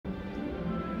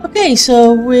Okay,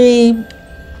 so we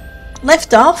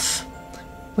left off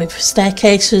with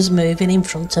staircases moving in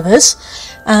front of us,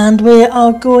 and we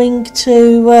are going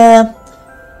to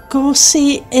go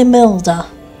see Imelda.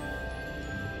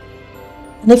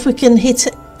 And if we can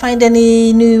find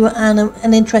any new and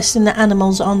interesting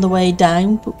animals on the way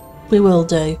down, we will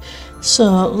do.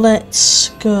 So let's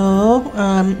go.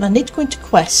 I need to go into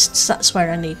quests. That's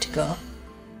where I need to go.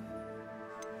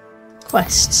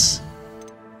 Quests.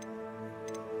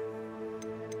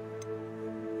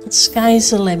 The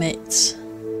sky's the limit.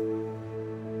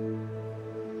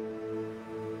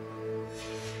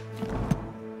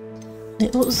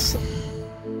 It looks.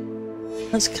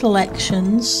 That's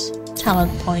collections.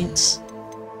 Talent points.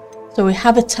 So we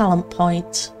have a talent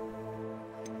point.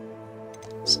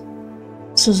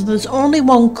 So there's only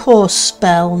one course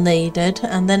spell needed,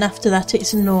 and then after that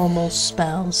it's normal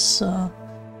spells. So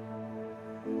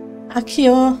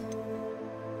Accio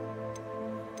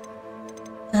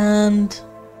and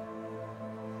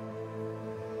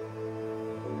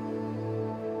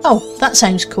oh, that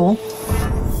sounds cool.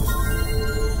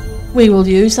 We will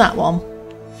use that one.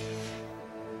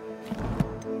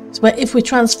 So if we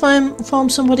transform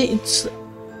somebody,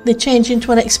 they change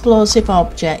into an explosive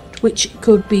object, which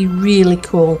could be really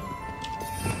cool.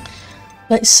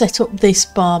 Let's set up this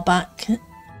bar back.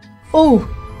 Oh,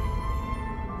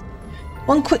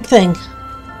 one quick thing.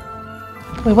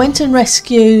 We went and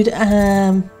rescued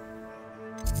a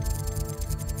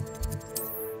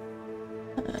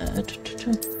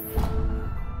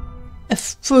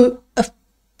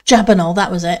Jabbernoll, that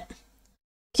was it.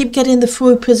 Keep getting the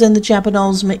Fwoopers and the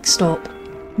Jabberknolls mixed up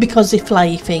because they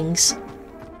fly things.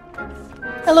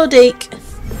 Hello, Deke.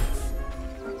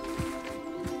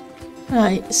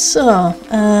 Right, so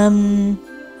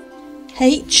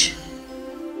H.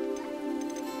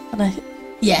 And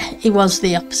yeah, it was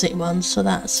the opposite one, so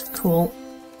that's cool.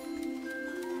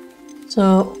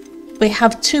 So we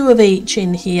have 2 of each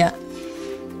in here,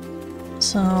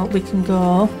 so we can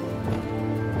go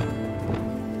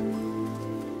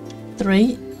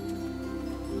 3.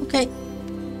 Okay.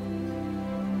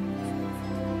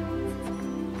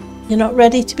 You're not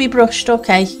ready to be brushed,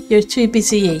 okay. You're too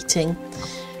busy eating.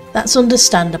 That's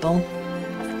understandable.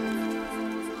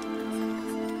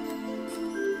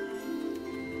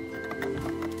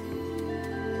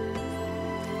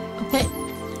 Okay.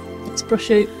 Let's brush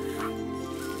you.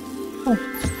 Oh.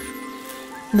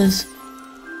 There's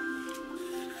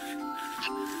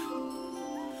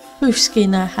hoof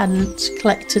skin I hadn't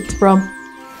collected from.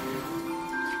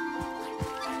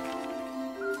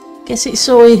 Guess it's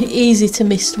so easy to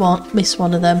miss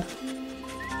one of them.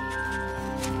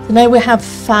 So now we have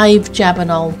 5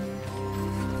 Jabberknoll,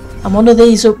 and one of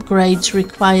these upgrades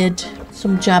required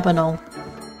some Jabberknoll.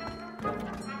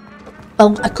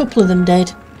 Well, a couple of them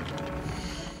did.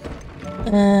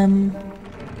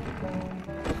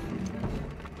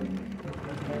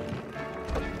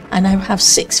 I now have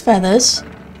 6 feathers,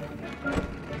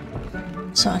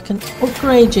 so I can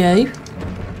upgrade you.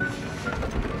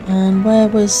 And where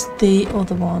was the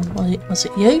other one? Was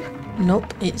it you?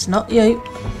 Nope, it's not you.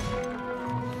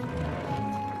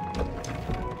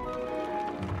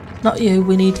 Not you,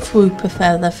 we need Fwooper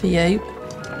feather for you.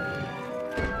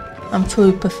 And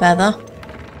Fwooper feather.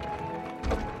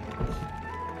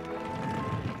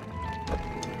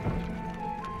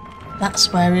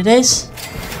 That's where it is.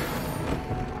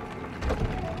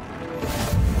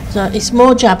 So it's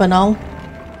more Jabberknoll.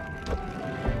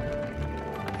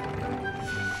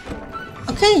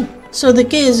 Okay, so the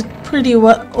gear's pretty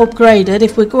upgraded.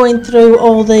 If we're going through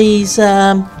all these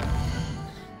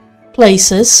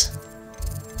places.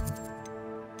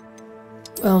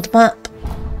 World map.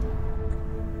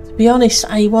 To be honest,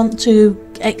 I want to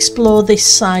explore this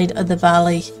side of the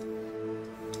valley.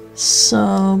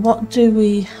 So what do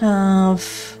we have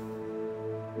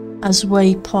as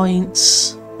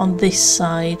waypoints on this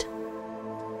side?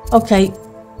 Okay.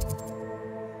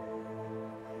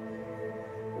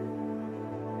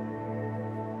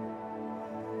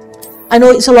 I know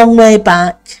it's a long way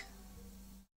back,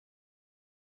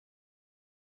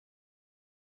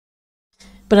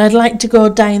 but I'd like to go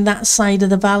down that side of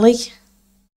the valley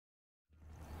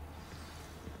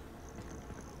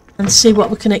and see what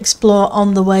we can explore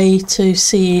on the way to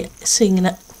seeing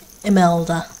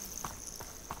Imelda.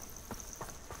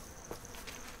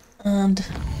 And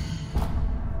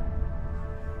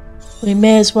we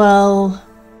may as well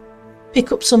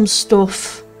pick up some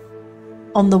stuff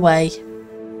on the way.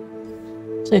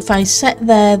 So if I set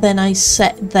there, then I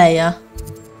set there.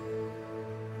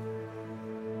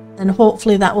 And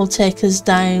hopefully that will take us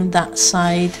down that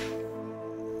side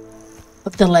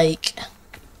of the lake.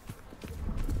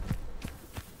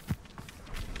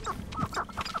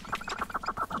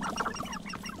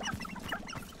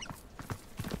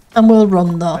 And we'll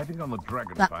run though. Betting on the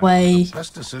dragon That fight way. was the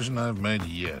best decision I've made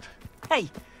yet. Hey,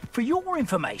 for your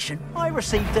information, I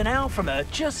received an owl from her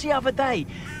just the other day.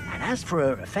 And as for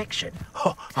her affection,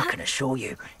 I can assure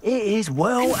you, it is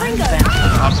well and bound.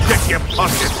 I'll check your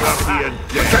pockets after you're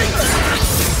dead.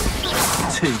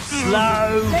 Too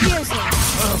slow.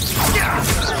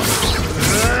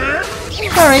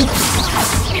 Sorry.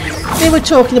 We were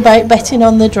talking about betting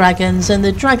on the dragons, and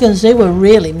the dragons, they were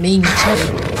really mean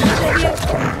too.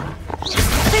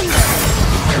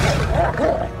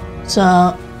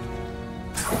 So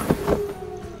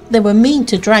they were mean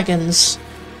to dragons.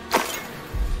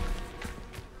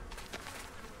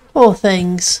 Poor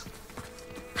things.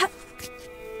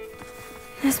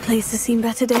 This place has seen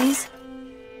better days.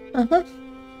 Uh-huh.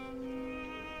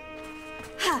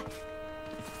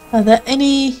 Are there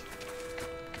any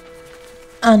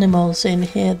animals in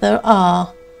here? There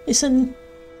are. It's an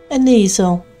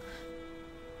easel.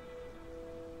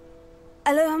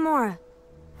 Alohomora.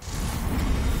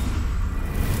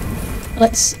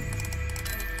 Let's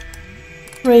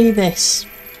free this.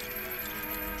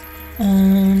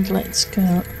 And let's go.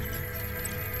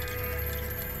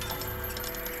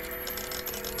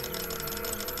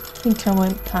 I think I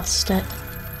went past it.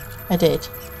 I did.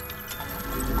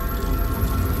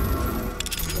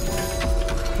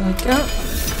 There we go.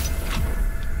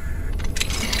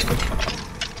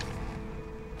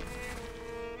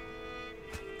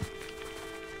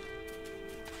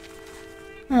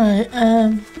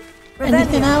 Right,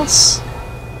 anything else?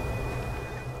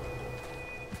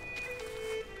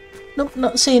 Nope,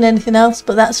 not seeing anything else,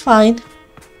 but that's fine.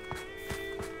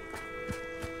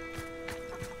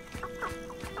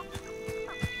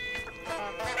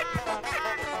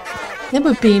 They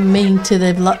were being mean to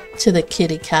the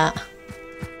kitty cat.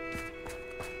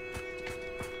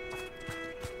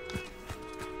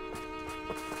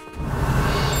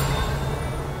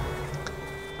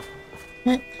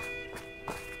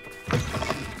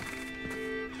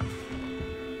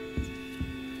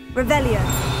 Revelio.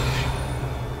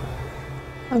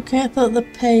 Okay, I thought the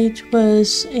page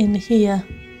was in here.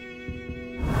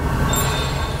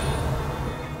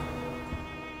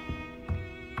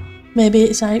 Maybe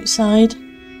it's outside.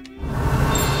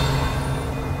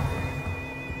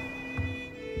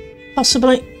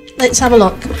 Possibly. Let's have a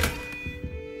look.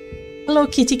 Hello,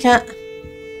 kitty cat.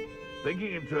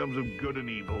 Thinking in terms of good and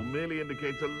evil merely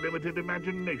indicates a limited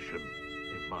imagination,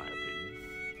 in my opinion.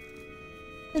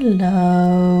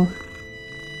 Hello.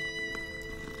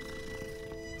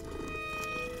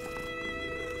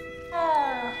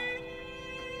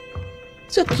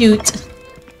 So cute.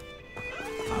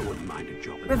 I wouldn't mind a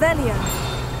job. Revelio.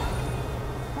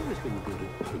 Always been good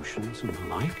at potions and the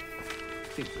like.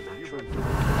 Seems a natural.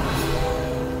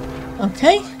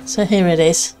 Okay, so here it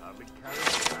is.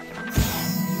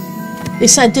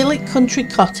 This idyllic country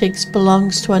cottage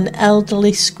belongs to an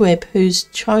elderly squib whose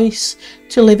choice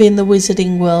to live in the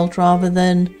wizarding world rather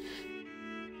than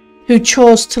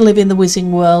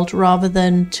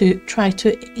to try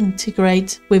to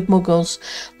integrate with muggles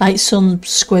like some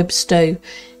squibs do.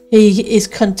 He is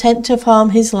content to farm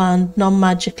his land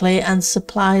non-magically and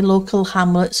supply local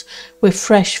hamlets with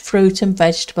fresh fruit and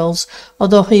vegetables,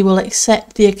 although he will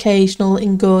accept the occasional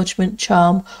engorgement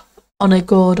charm on a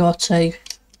gourd or two.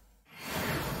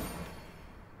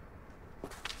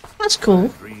 That's cool.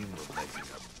 Dream of making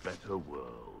a better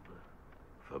world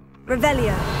for me.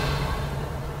 Revelio.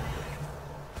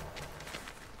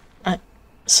 Right,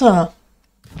 so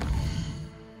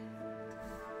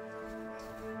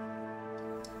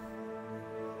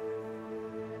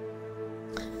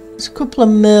there's a couple of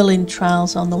Merlin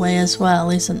trials on the way as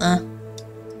well, isn't there?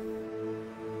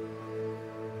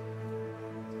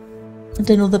 And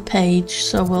another page,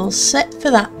 so we'll set for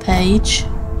that page.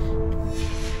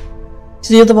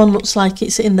 The other one looks like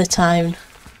it's in the town.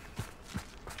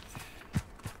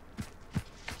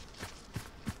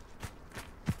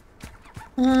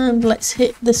 And let's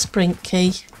hit the sprint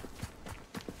key.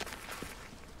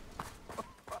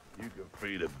 You can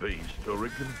feed a beast or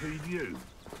it can feed you,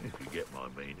 if you get my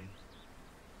meaning.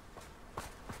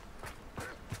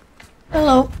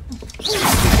 Hello.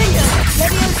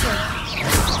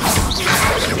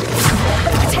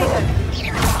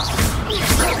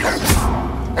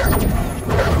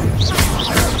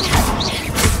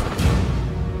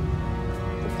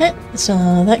 Okay, so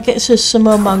that gets us some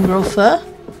more mongrel fur.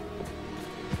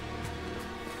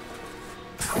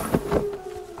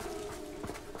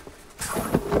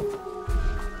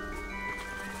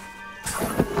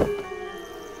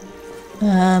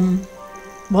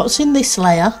 What's in this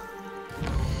layer?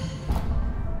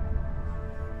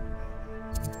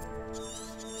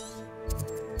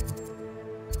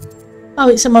 Oh,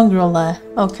 it's a mongrel there.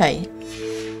 Okay.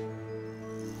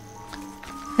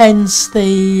 Hence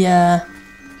the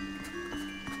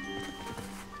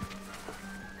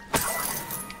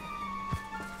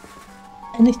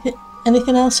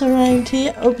anything else around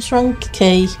here? Oops, wrong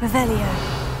key. Revelio.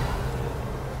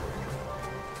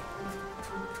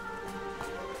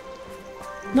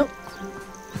 Nope.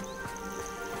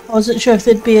 I wasn't sure if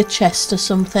there'd be a chest or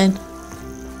something.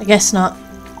 I guess not.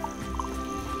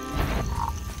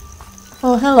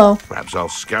 Oh, hello. Perhaps I'll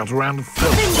scout around and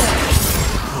film.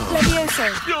 Levioso.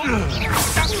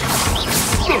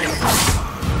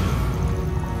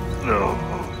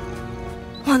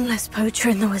 One less poacher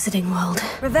in the wizarding world.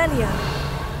 Revelio.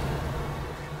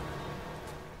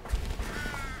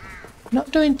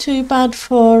 Not doing too bad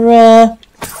for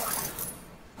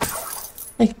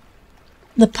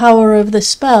the power of the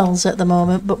spells at the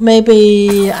moment, but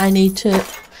maybe I need to,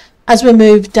 as we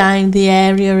move down the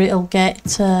area, it'll get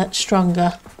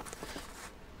stronger.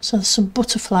 So there's some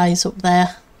butterflies up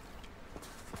there.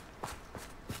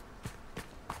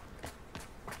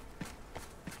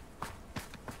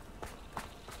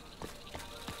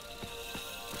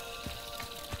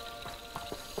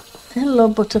 Hello,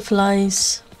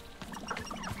 butterflies.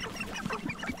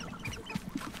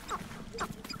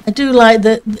 I do like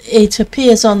that it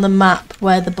appears on the map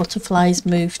where the butterflies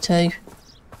move to.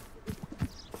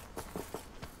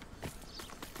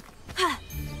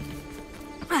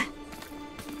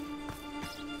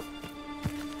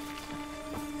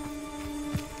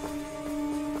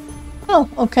 Oh,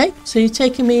 okay. So you're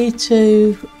taking me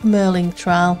to Merling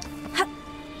Trial.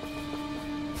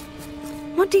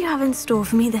 What do you have in store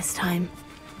for me this time?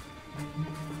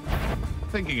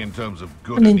 Thinking in terms of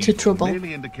good And and into evil trouble.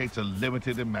 merely indicates a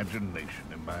limited imagination,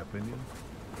 in my opinion.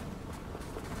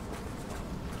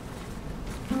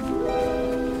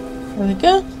 There we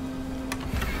go.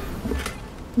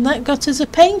 And that got us a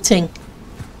painting.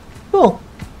 Cool.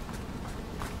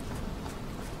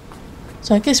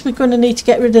 So I guess we're going to need to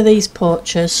get rid of these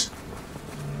poachers.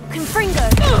 Confringo.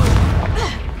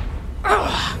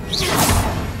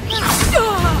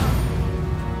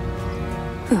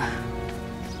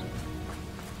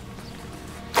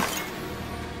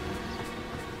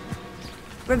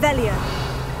 Revelio.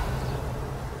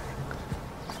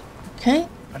 Okay.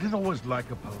 I didn't always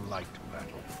like a polite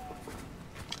battle.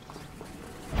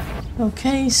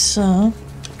 Okay, so...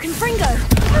 Confringo.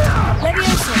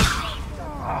 Levioso.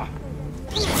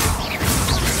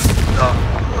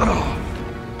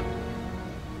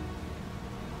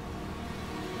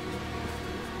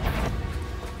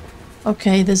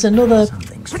 Okay, there's another...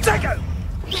 Protego!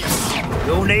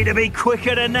 You'll need to be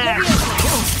quicker than that.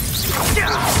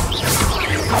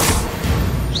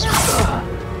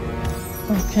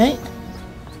 Okay.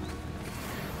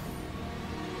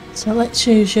 So let's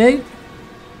use you.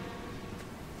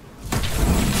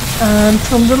 And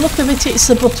from the look of it, it's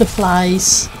the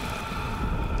butterflies.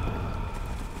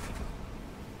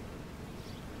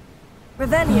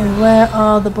 Revelio. And where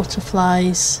are the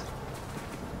butterflies?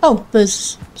 Oh,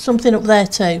 there's something up there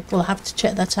too. We'll have to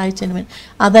check that out in a minute.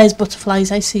 Ah, there's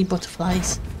butterflies. I see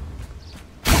butterflies.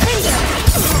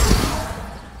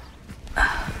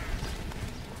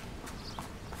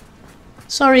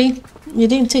 Sorry, you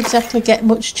didn't exactly get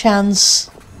much chance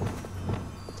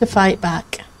to fight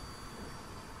back.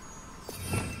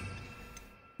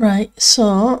 Right,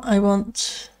 so I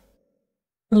want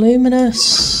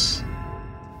luminous,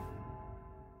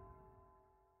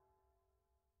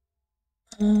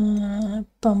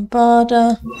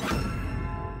 bombarder,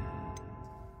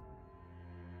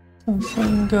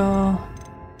 Confringo,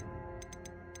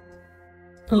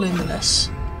 luminous.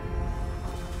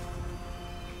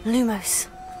 Lumos.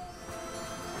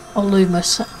 Or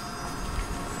Lumos.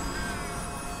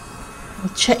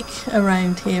 I'll check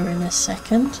around here in a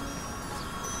second.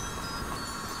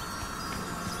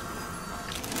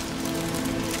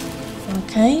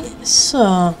 Okay,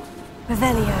 so...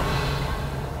 Revelio.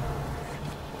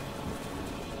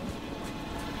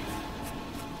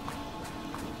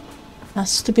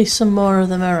 Has to be some more of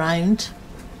them around.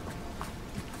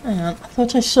 Hang on, I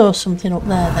thought I saw something up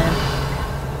there then.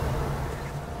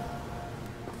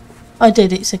 I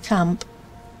did, it's a camp.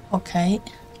 Okay.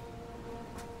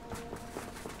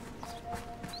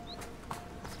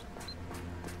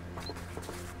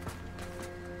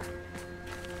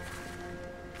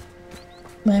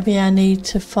 Maybe I need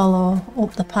to follow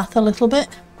up the path a little bit.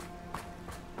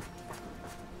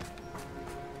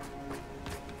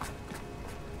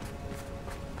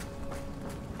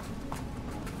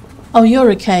 Oh,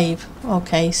 you're a cave.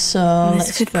 Okay, so This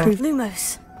let's could go. prove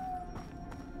Lumos.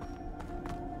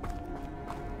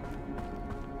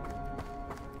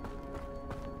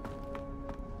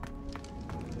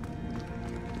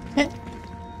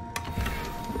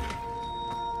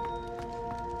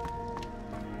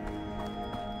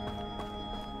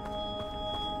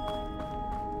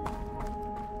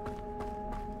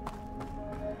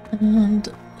 And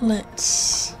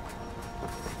let's...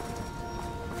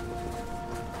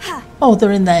 Oh,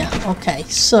 they're in there. Okay,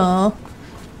 so...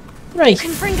 3.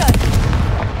 Confringo.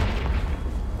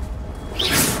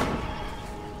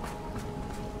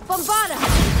 Bombarda.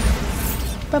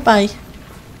 Bye-bye.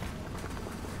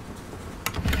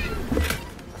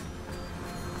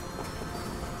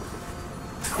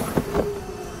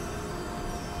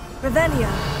 Revelio.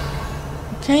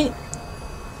 Okay,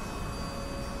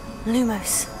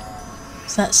 Lumos.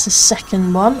 so that's the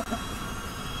second one.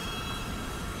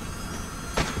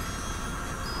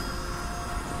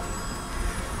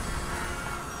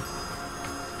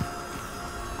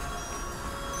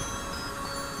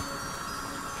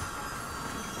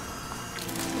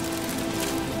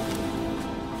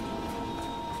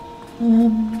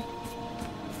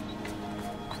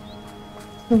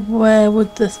 So where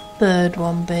would the third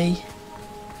one be?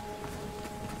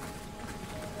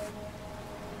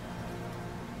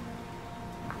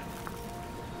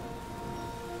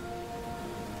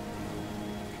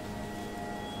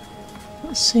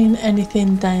 Not seen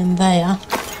anything down there.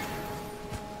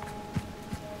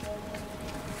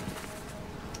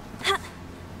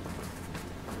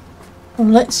 Well,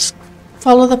 let's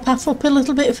follow the path up a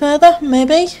little bit further,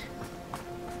 maybe.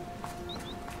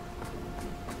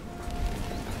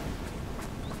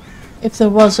 If there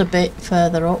was a bit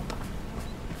further up.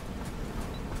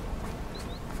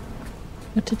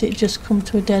 Or did it just come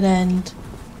to a dead end?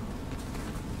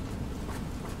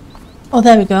 Oh,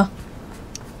 there we go.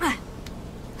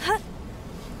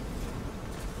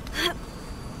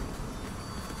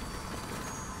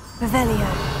 Revelio.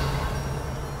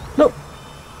 Look,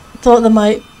 thought there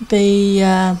might be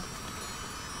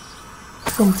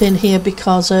something here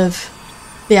because of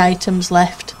the items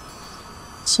left.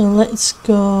 So let's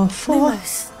go for...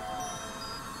 Lumos.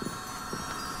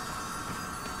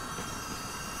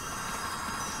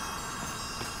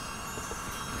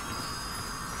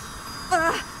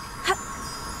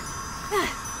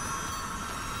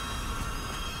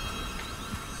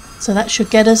 So that should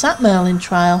get us that Merlin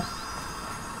trial.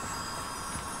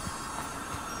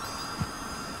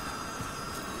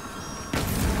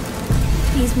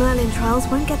 These Merlin trials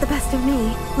won't get the best of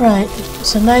me. Right,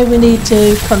 so now we need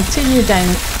to continue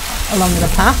down along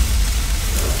the path.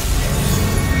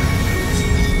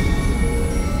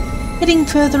 Heading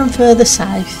further and further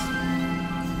south.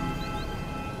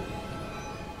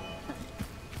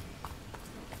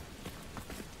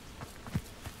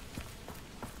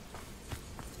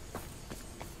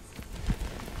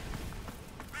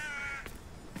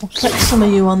 I'll collect some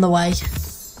of you on the way.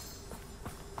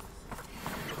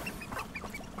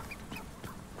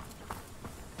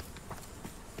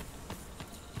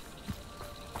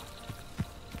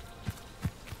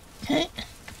 Okay.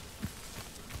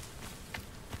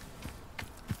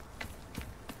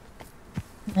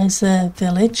 There's the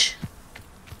village.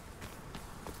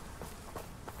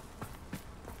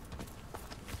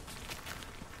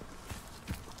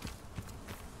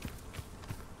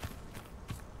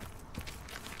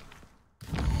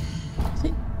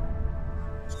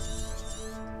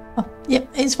 Oh, yep,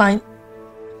 it's fine.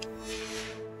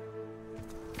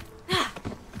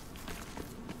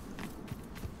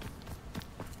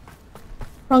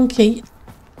 Wrong key.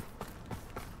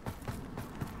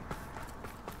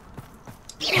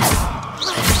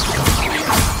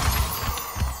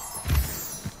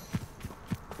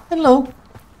 Hello.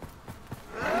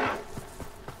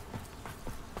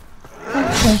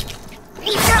 Okay.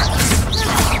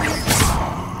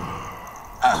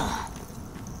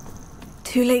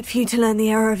 Too late for you to learn the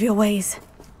error of your ways.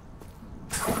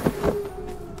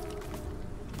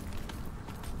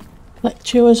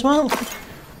 Collect you as well.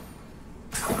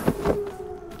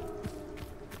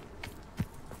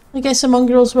 I guess the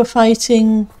mongrels were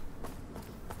fighting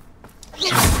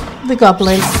the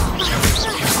goblin.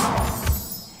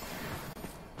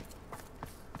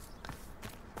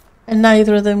 And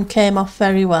neither of them came off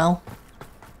very well.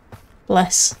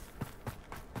 Bless.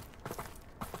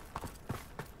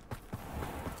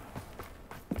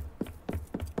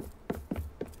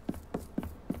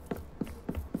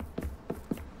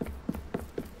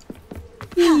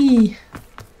 Eee.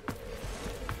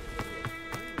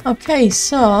 Okay,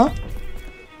 so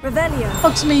Revelio.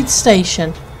 Hogsmeade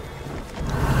Station.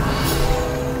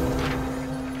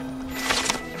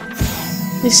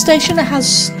 This station has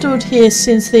stood here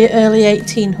since the early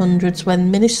 1800s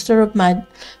when Minister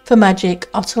for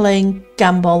Magic Otterlane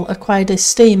Gamble acquired a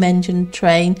steam engine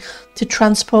train to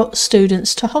transport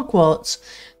students to Hogwarts.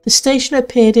 The station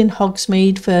appeared in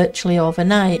Hogsmeade virtually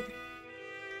overnight.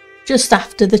 just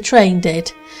after the train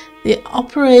did. The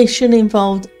operation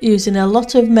involved using a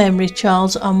lot of memory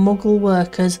charms on Muggle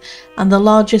workers and the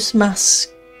largest mass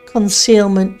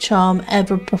concealment charm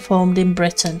ever performed in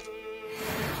Britain.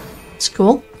 It's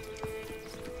cool.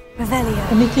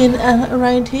 Revelio. Anything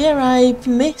around here I've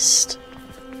missed?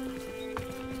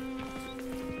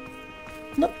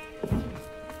 No.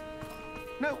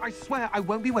 No, I swear I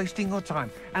won't be wasting your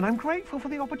time, and I'm grateful for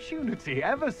the opportunity,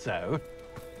 ever so.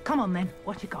 Come on then,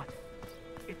 what you got?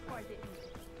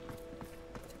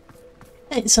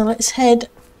 Okay, so let's head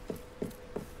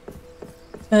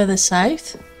further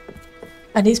south.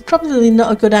 And it's probably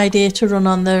not a good idea to run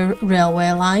on the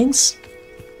railway lines.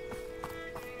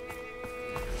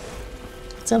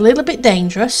 It's a little bit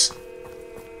dangerous.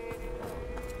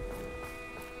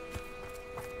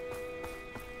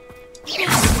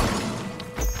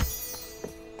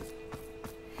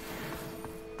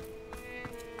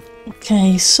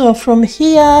 Okay, so from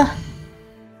here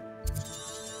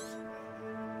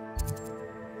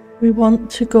we want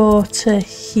to go to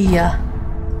here.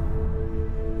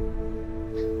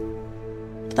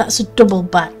 That's a double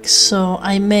back, so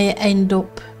I may end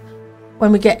up,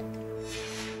 when we get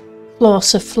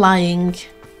closer, flying.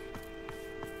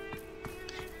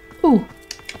 Ooh,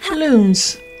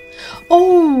 balloons.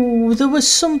 Oh, there was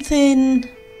something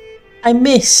I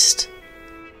missed.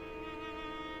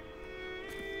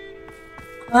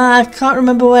 I can't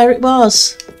remember where it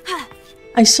was.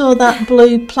 I saw that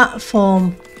blue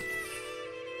platform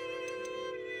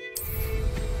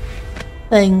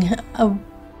thing.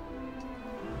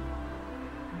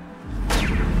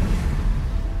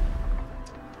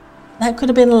 That could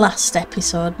have been the last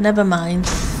episode, never mind.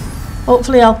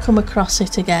 Hopefully I'll come across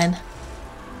it again.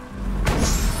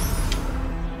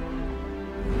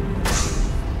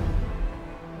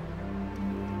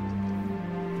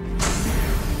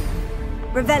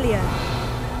 Revelio.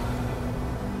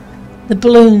 The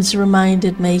balloons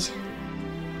reminded me.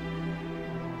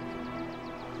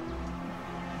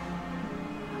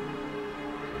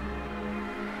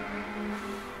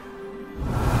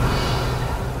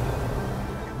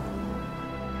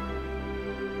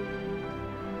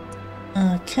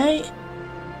 Okay.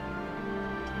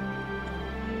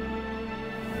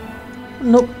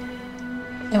 Nope.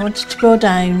 I wanted to go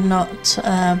down, not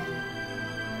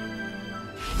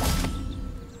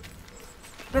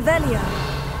Revelio.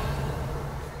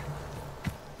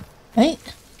 right.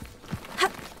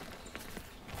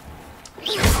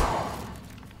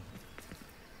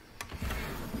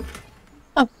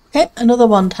 Okay, another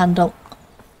wand handle.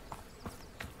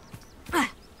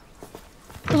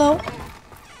 Hello.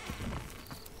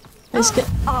 Let's get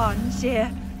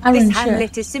Angier. Aaron This shirt.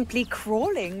 hamlet is simply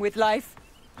crawling with life.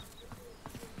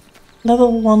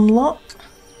 Level 1 lock.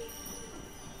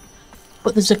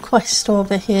 But there's a quest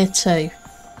over here too.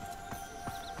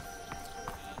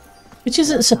 Which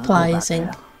isn't surprising.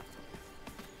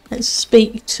 Let's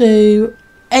speak to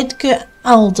Edgar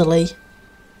Alderley.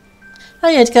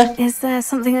 Hi Edgar. Is there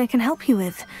something I can help you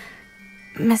with?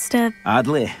 Mr.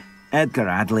 Adley. Edgar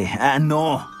Adley.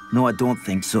 No, I don't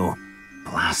think so.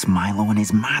 Blast Milo and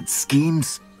his mad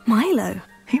schemes. Milo?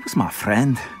 He was my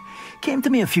friend. Came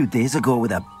to me a few days ago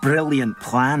with a brilliant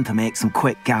plan to make some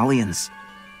quick galleons.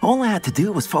 All I had to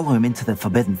do was follow him into the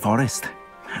Forbidden Forest.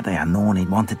 Had I known he'd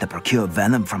wanted to procure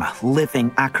venom from a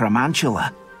living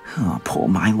acromantula. Oh, poor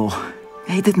Milo.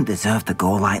 He didn't deserve to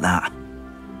go like that.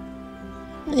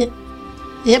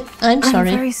 Yep, I'm sorry.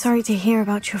 I'm very sorry to hear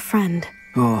about your friend.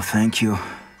 Oh, thank you.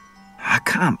 I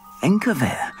can't think of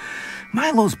it.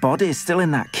 Milo's body is still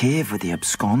in that cave with the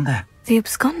absconder. The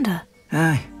absconder?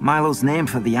 Aye, Milo's name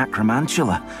for the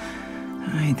acromantula.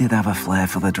 He did have a flair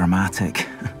for the dramatic.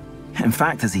 In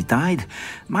fact, as he died,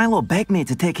 Milo begged me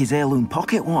to take his heirloom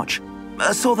pocket watch,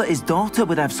 so that his daughter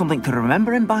would have something to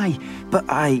remember him by. But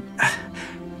I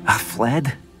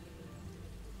fled.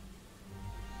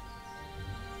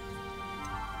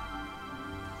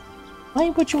 Why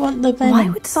would you want the venom? Why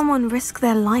would someone risk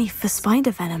their life for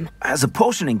spider venom? As a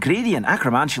potion ingredient,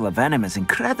 acromantula venom is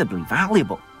incredibly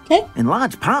valuable. Okay. In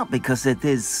large part because it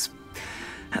is,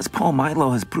 as Paul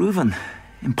Milo has proven,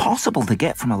 impossible to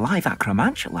get from a live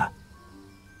acromantula.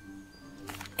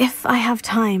 If I have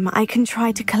time, I can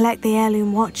try to collect the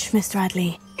heirloom watch, Mr.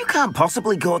 Adley. You can't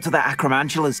possibly go to the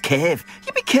acromantula's cave.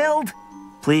 You'd be killed.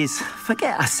 Please,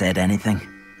 forget I said anything.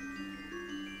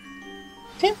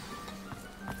 Okay.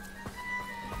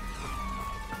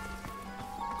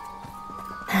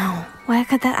 Now, where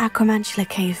could that acromantula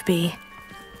cave be?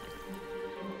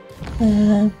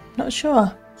 Not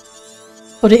sure.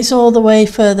 But it's all the way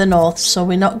further north, so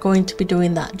we're not going to be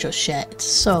doing that just yet.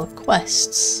 So,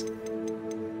 quests.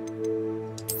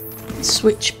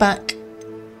 switch back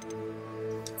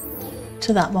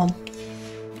to that one.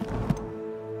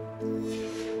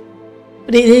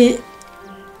 But we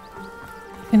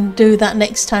can do that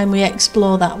next time we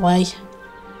explore that way.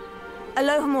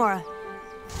 Aloha Mora.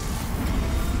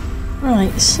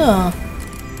 Right, so...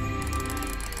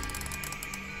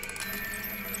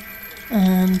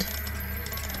 And...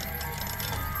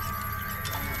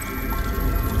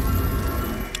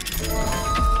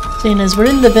 seeing as we're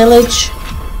in the village...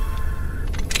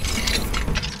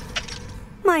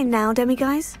 Mine now,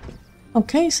 demiguise.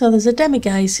 Okay, so there's a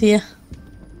demiguise here.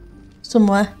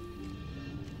 Somewhere.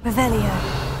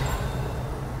 Revelio.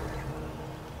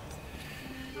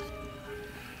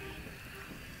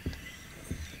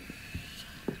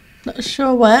 Not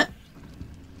sure where.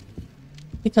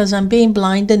 Because I'm being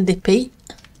blind and dippy.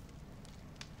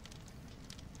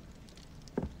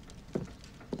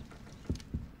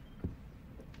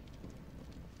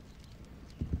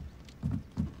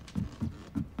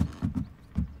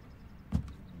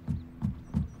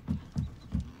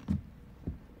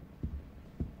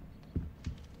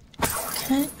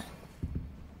 Okay.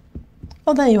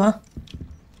 Oh, there you are.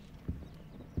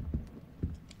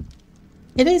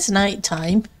 It is night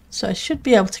time, so I should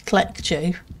be able to collect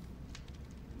you.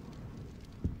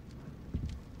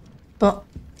 But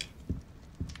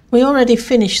we already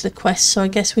finished the quest, so I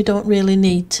guess we don't really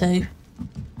need to.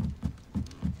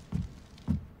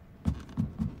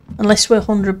 Unless we're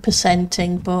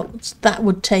 100%ing, but that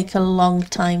would take a long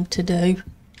time to do.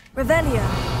 Revelio.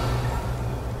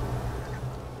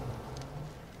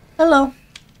 Hello.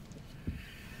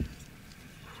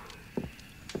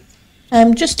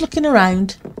 I'm just looking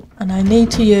around and I need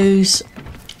to use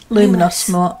Luminous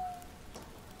more.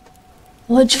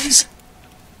 Apologies.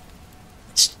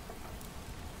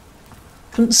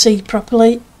 Couldn't see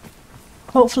properly.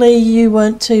 Hopefully you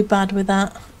weren't too bad with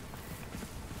that.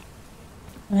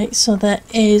 Right, so there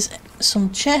is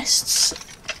some chests.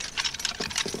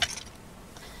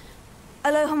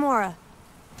 Aloha Mora.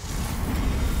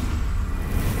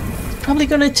 Probably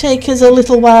going to take us a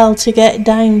little while to get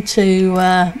down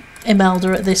to Imelda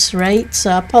at this rate,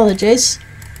 so apologies.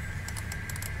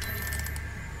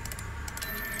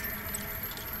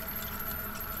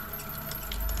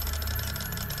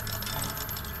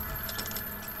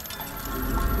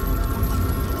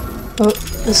 But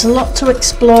there's a lot to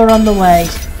explore on the way.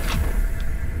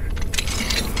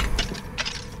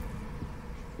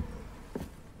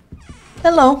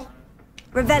 Hello.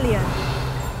 Revelio.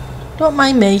 Don't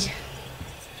mind me.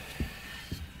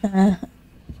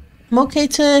 I'm okay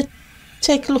to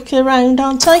take a look around,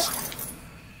 aren't I?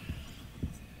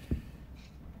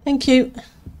 Thank you.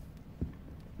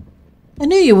 I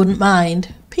knew you wouldn't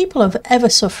mind. People are ever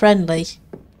so friendly.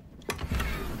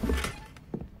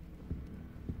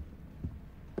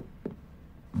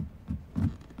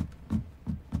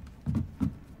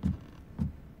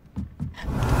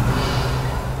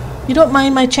 You don't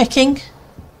mind my checking?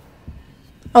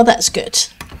 Oh, that's good.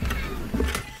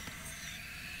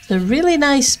 It's a really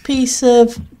nice piece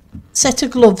of set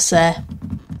of gloves there.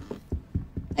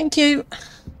 Thank you.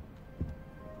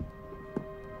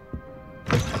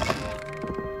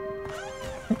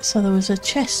 So there was a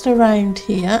chest around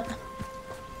here.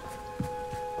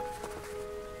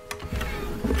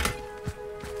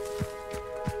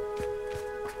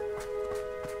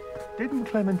 Didn't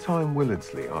Clementine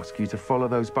Willardsley ask you to follow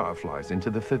those butterflies into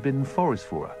the Forbidden Forest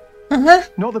for her?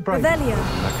 Not the brave one, Revelio.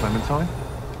 isn't that Clementine?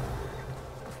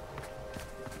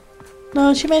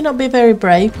 No, she may not be very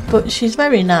brave, but she's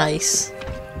very nice.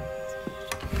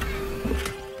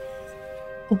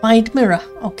 A wide mirror,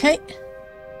 okay.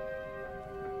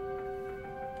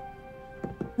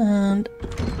 And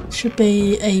should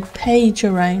be a page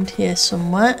around here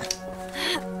somewhere.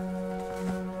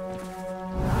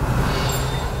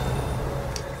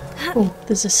 Oh,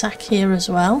 there's a sack here as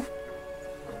well.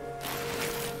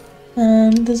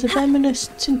 And there's a venomous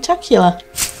tentacula.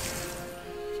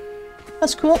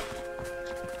 That's cool.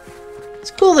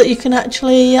 It's cool that you can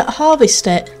actually harvest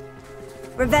it.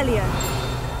 Revelio.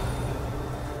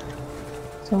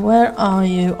 So where are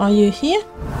you? Are you here?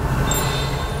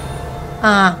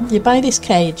 Ah, you're by this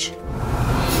cage.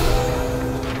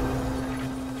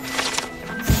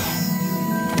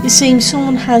 It seems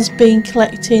someone has been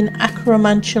collecting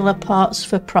acromantula parts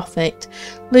for profit.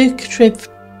 Lucrative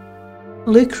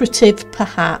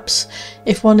perhaps,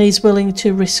 if one is willing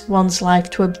to risk one's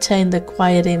life to obtain the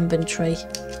acquired inventory.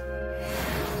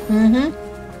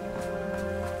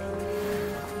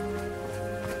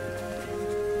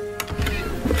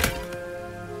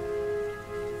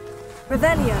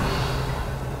 Revelio.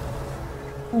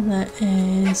 And there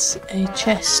is a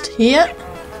chest here.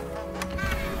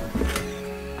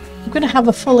 I'm going to have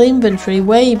a full inventory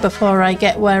way before I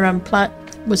get where I'm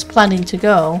was planning to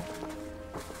go.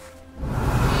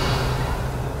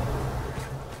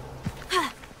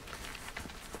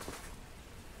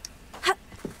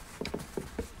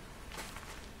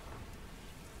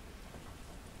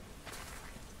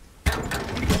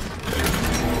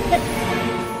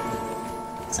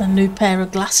 It's a new pair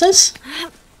of glasses.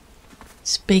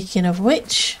 Speaking of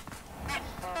which,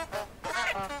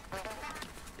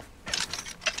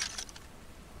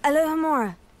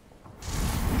 Alohomora.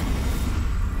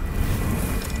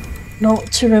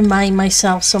 note to remind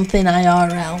myself something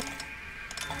IRL.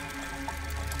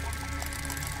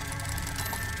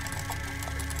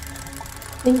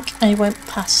 I think I went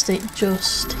past it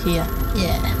just here.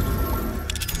 Yeah.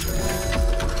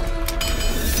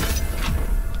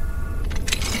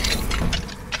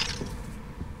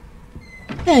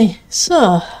 Okay,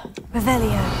 so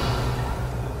Revelio.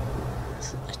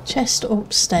 a chest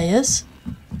upstairs.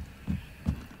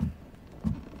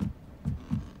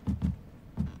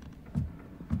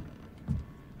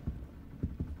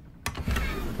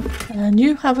 And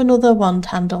you have another wand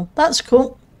handle. That's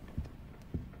cool.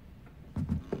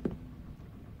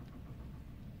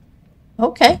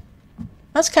 Okay,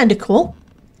 that's kind of cool.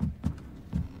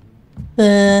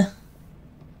 The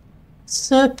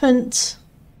serpent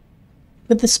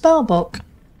with the spell book.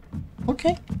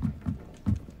 Okay.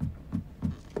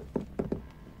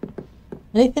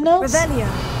 Anything else? Revelio.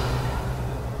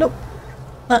 Nope.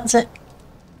 That's it.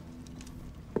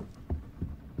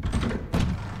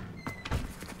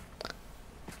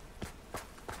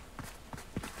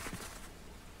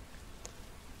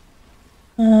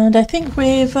 And I think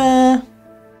we've got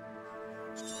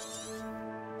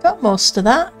most of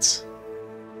that.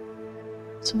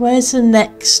 So where's the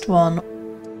next one?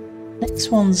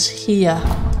 Next one's here.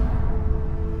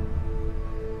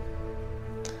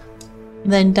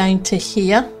 Then down to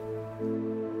here.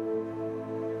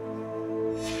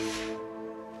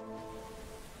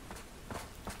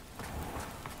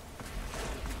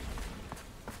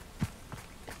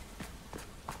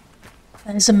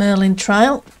 There's a Merlin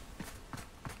trial.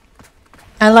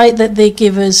 I like that they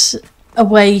give us a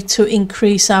way to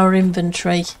increase our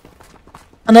inventory.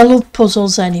 And I love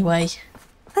puzzles anyway.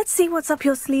 Let's see what's up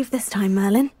your sleeve this time,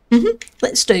 Merlin.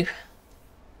 Let's do.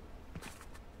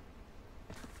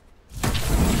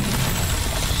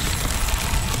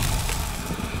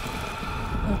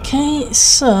 Okay,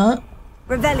 so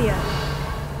Revelio.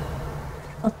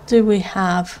 what do we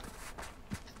have?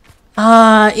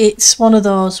 Ah, it's one of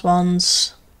those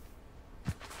ones.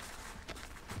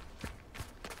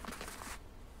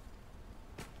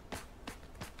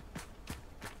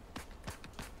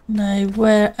 Now,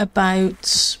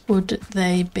 whereabouts would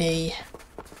they be?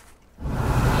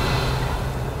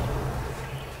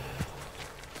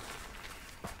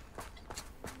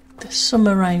 There's some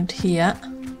around here.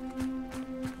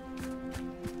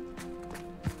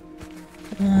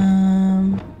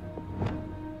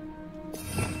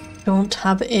 Don't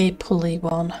have a pulley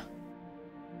one.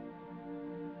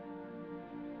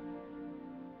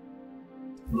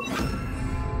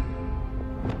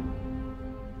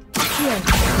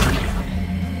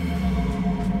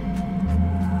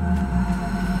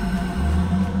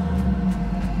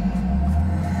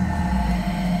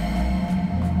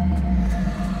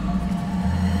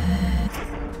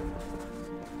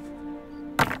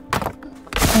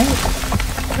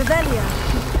 Revelio.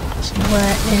 So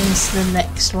where is the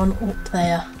next one? Up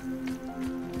there.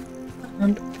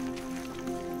 And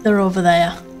they're over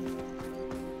there.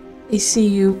 I see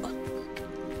you.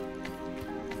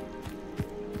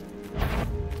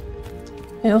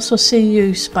 I also see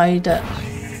you, Spider.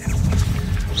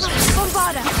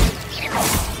 Bombarda.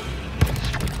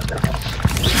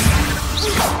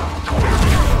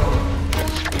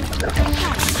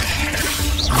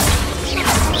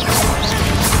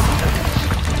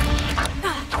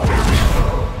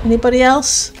 Anybody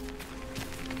else?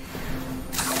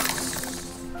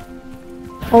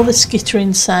 All the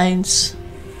skittering sounds.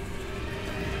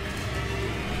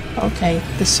 Okay,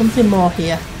 there's something more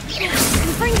here.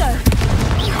 Confringo.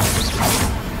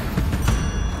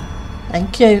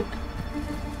 Thank you.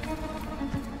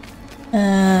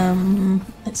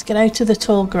 Let's get out of the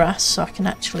tall grass so I can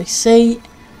actually see.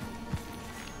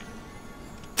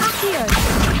 Accio.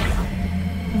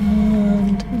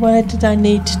 And where did I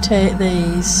need to take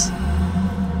these?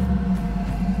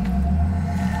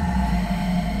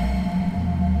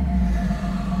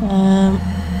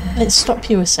 Let's stop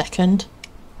you a second.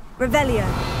 Revelio.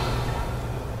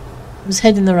 I was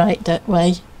heading the right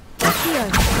way. Accio.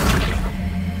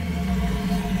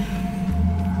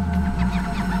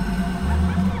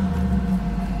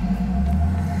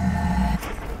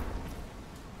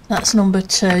 That's number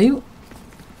 2.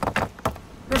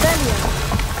 Rebellion.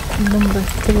 Number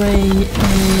 3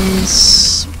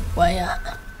 is where?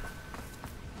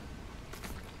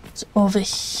 It's over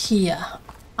here.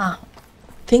 I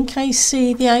think I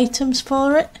see the items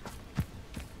for it.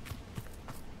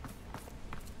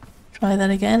 Try that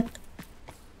again.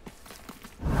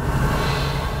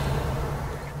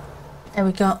 There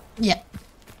we go. Yeah.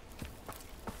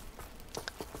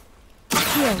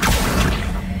 Here.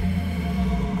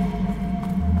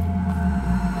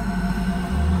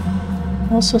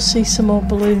 Also see some more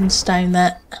balloons down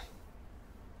there.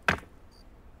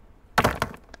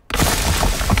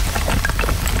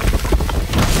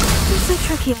 It's so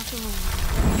tricky after all.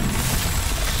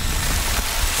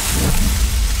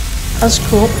 That's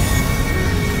cool.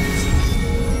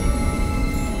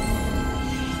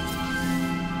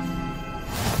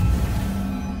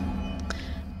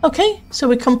 Okay, so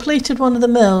we completed one of the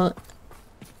mill.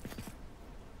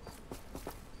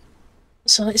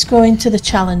 So let's go into the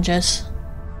challenges.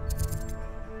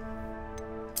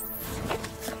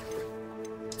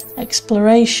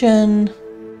 Exploration.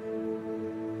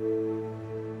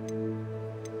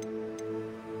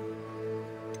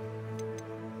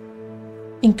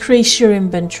 Increase your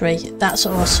inventory. That's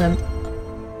awesome.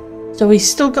 So we've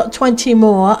still got 20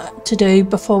 more to do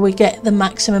before we get the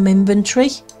maximum inventory.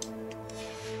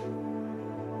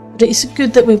 But it's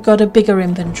good that we've got a bigger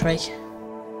inventory.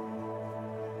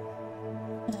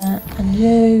 And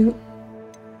you...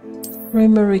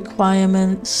 Rumour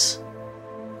requirements...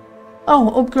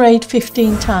 Oh, upgrade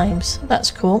 15 times.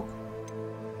 That's cool.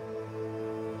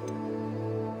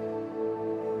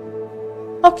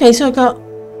 Okay, so I got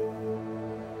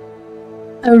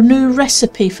a new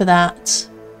recipe for that.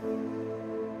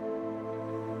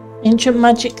 Ancient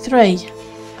Magic 3.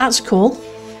 That's cool.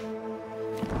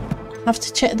 Have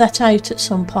to check that out at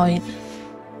some point.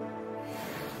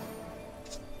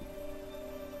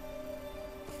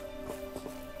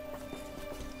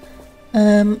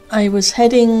 I was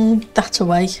heading that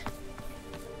away.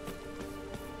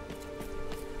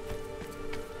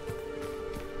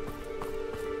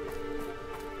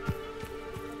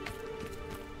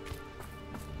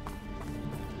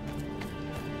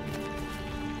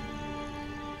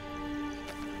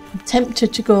 I'm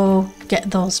tempted to go get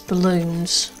those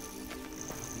balloons.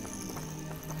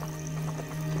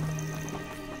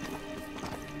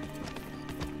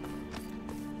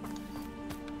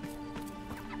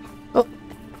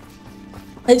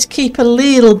 Let's keep a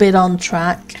little bit on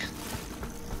track.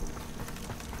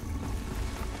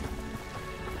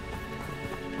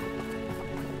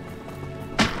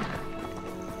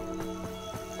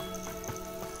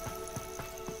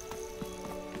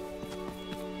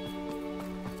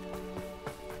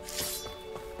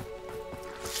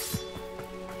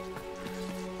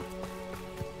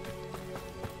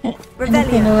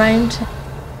 Anything around?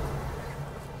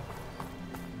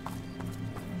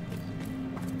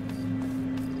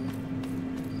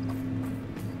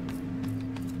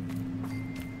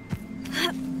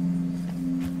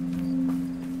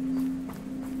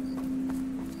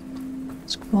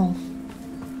 Cool.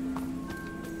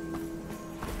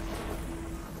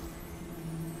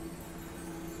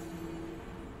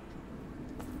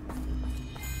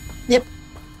 Yep.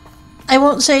 I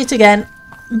won't say it again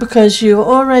because you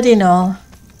already know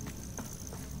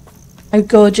how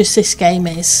gorgeous this game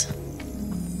is.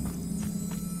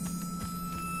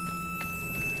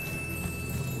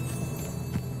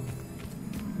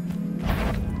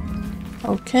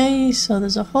 Okay, so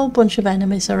there's a whole bunch of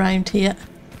enemies around here.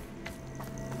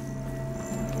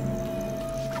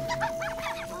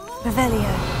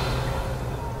 Revelio.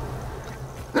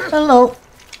 Hello.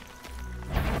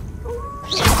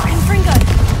 Confringo.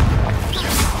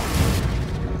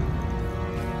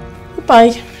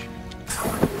 Goodbye.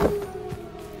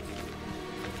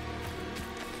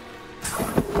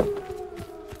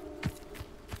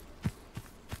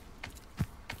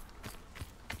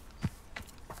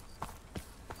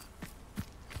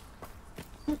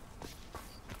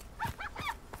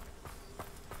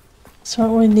 So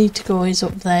where we need to go is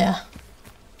up there.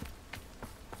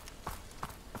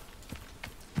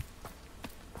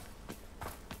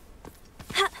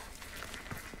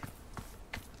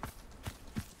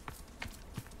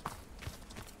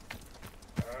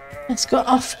 Let's go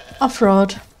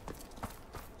off-road.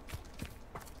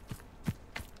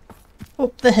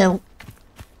 Up the hill.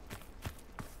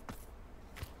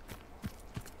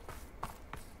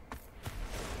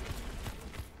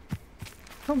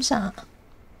 What was that?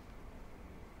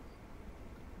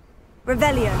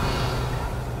 Revelio.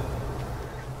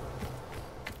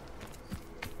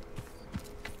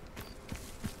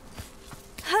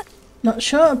 Not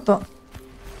sure, but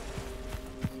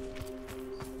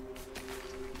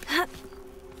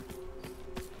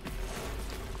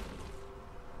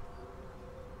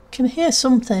can hear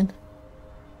something.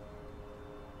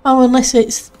 Oh, unless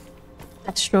it's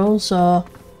petrels or...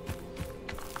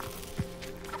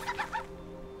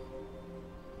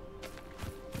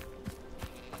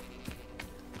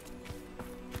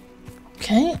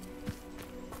 Okay.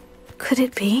 Could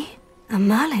it be a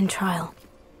Merlin trial?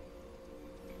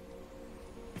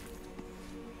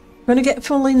 We're going to get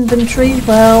full inventory.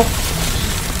 Well,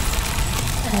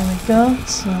 there we go.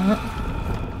 So,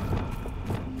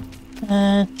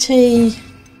 tea.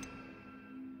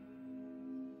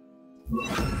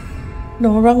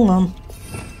 No, wrong one.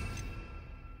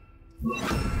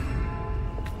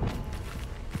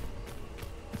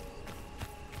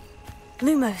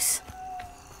 Lumos.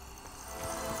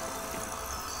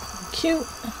 Cute.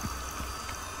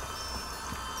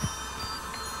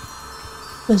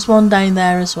 There's one down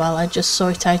there as well. I just saw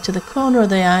it out of the corner of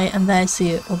the eye, and there's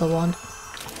the other one.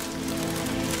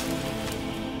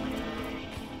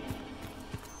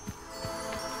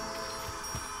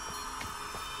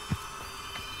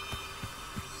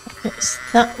 It's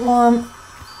that one.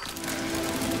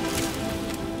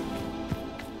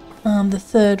 And the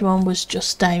third one was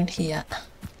just down here.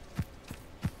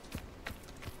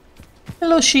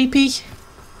 Hello, sheepy.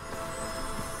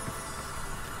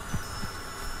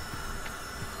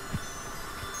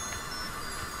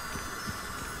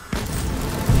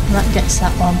 That gets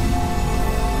that one.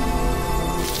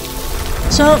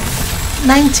 So,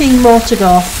 19 more to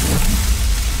go.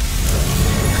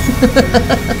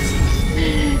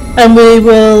 And we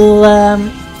will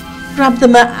grab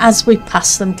them as we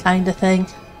pass them, kind of thing.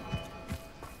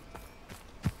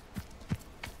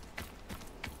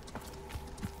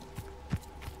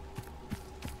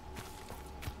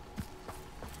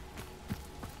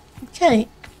 Okay,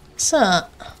 so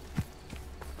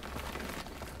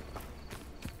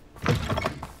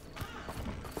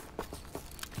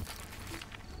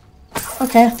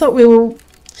okay, I thought we were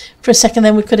for a second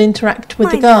then we could interact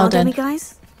with the garden. Now,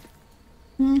 guys?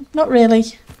 Not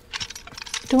really.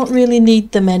 Don't really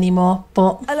need them anymore,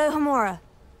 but Aloha Mora.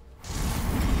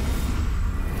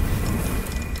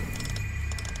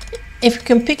 if we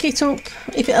can pick it up,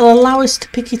 if it'll allow us to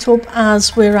pick it up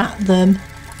as we're at them,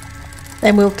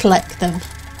 then we'll collect them.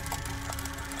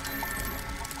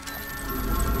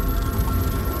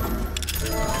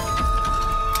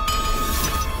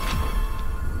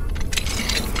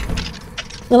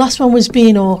 The last one was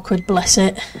being awkward, bless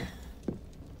it.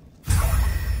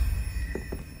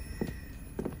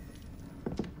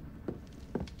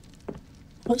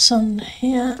 What's on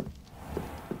here?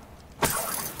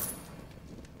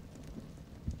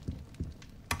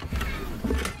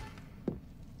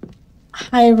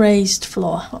 High raised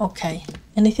floor. Okay.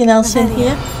 Anything else in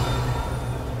here?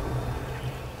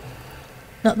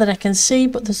 Not that I can see,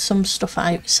 but there's some stuff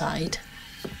outside.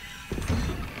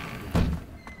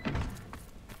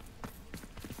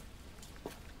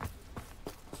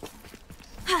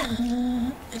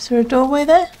 Is there a doorway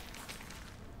there?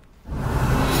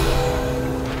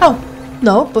 Oh,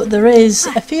 no, but there is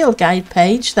a field guide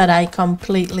page that I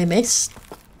completely missed.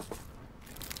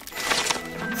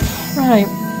 Right.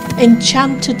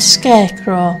 Enchanted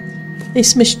Scarecrow.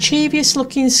 This mischievous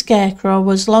looking scarecrow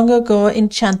was long ago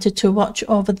enchanted to watch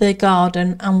over the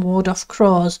garden and ward off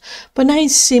crows, but now he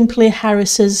simply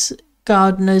harasses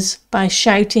gardeners by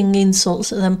shouting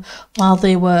insults at them while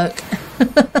they work.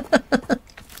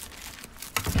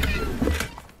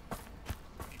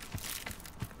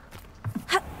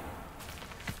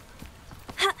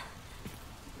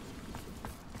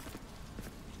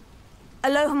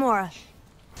 Aloha Mora.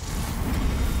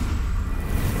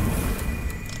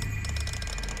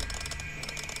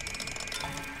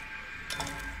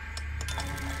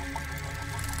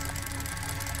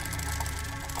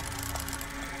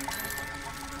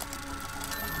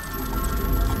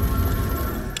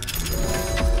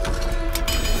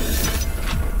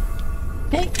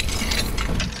 Okay.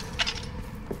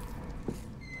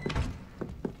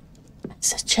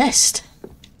 It's a chest.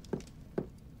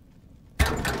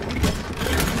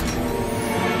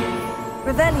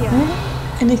 Revelio.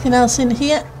 Anything else in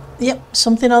here? Yep,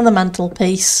 something on the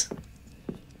mantelpiece.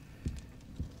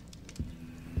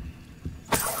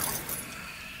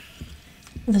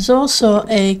 There's also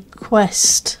a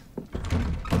quest.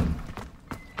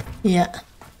 Yeah.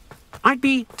 I'd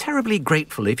be terribly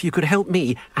grateful if you could help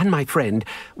me and my friend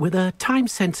with a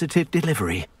time-sensitive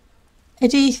delivery.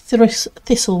 Eddie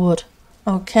Thistlewood.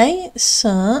 Okay,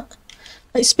 so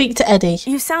let's speak to Eddie.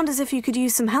 You sound as if you could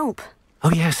use some help.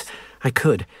 Oh yes, I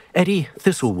could. Eddie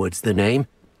Thistlewood's the name.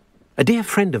 A dear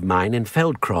friend of mine in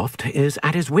Feldcroft is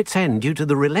at his wit's end due to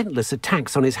the relentless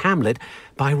attacks on his hamlet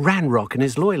by Ranrock and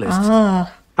his loyalists.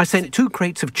 I sent 2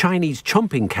 crates of Chinese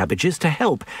chomping cabbages to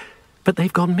help, but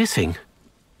they've gone missing.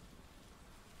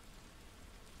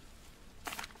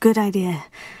 Good idea.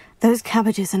 Those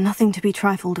cabbages are nothing to be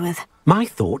trifled with. My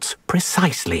thoughts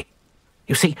precisely.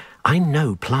 You see, I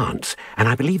know plants, and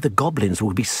I believe the goblins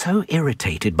will be so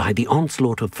irritated by the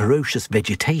onslaught of ferocious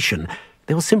vegetation,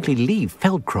 they will simply leave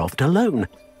Feldcroft alone.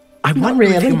 I wonder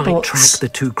if you might track the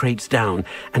 2 crates down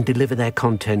and deliver their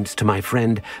contents to my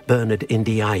friend Bernard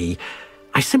Indiai.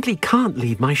 I simply can't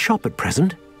leave my shop at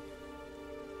present.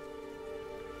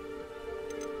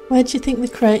 Where do you think the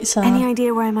crates are? Any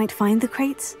idea where I might find the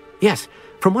crates? Yes,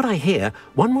 from what I hear,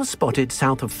 one was spotted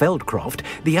south of Feldcroft,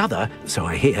 the other, so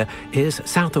I hear, is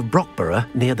south of Brockborough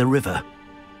near the river.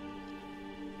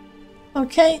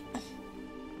 Okay.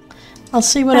 I'll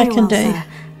see what I can do. Sir.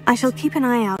 I shall keep an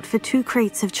eye out for 2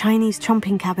 crates of Chinese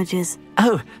chomping cabbages.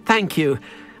 Oh, thank you.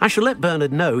 I shall let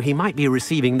Bernard know he might be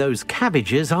receiving those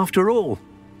cabbages after all.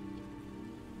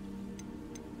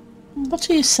 What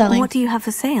are you selling? What do you have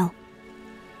for sale?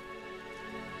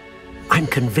 I'm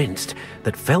convinced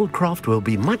that Feldcroft will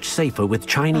be much safer with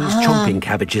Chinese chomping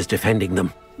cabbages defending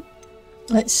them.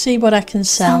 Let's see what I can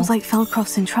sell. Sounds like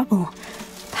Feldcroft's in trouble.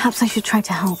 Perhaps I should try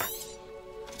to help.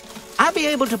 I'll be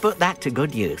able to put that to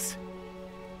good use.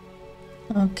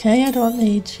 Okay, I don't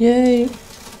need you.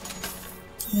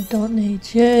 I don't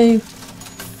need you.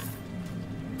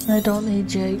 I don't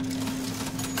need you.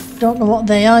 Don't know what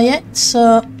they are yet,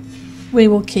 so we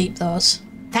will keep those.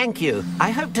 Thank you.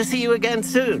 I hope to see you again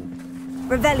soon.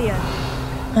 Revelio.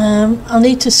 I'll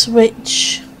need to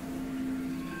switch.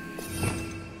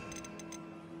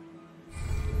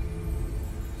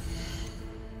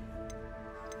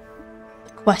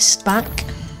 Quest back.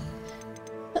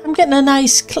 I'm getting a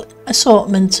nice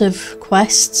assortment of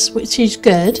quests, which is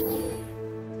good.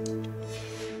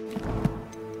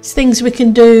 It's things we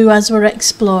can do as we're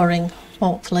exploring,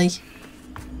 hopefully.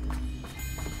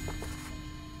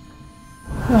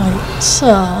 Right,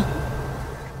 so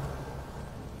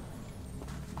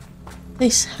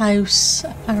this house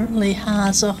apparently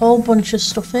has a whole bunch of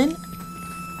stuff in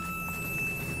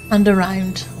and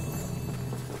around.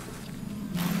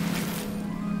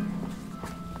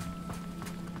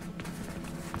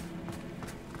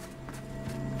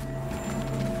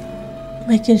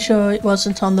 Making sure it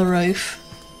wasn't on the roof.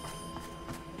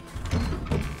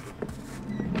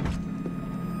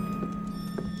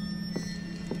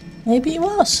 Maybe it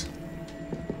was.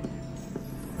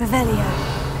 Revelio.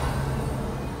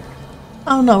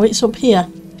 Oh no, it's up here.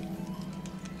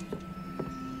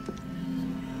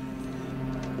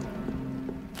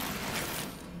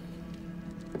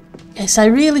 Yes, I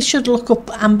really should look up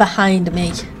and behind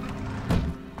me.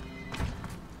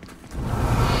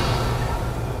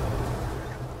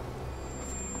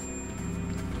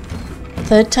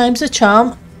 Third time's a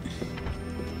charm.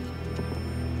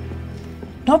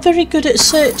 Not very good at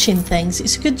searching things.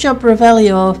 It's a good job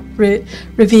Revelio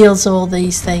reveals all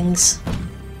these things.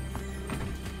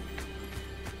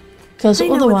 Because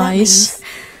otherwise...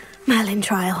 Merlin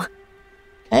trial.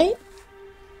 Okay.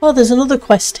 Oh, there's another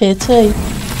quest here too.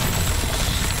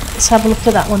 Let's have a look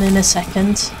at that one in a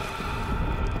second.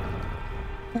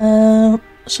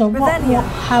 So what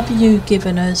have you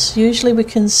given us? Usually we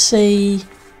can see...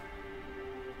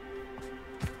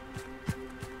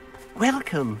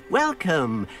 Welcome,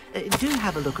 welcome. Do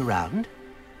have a look around.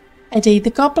 Eddie,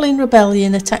 the Goblin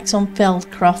Rebellion attacks on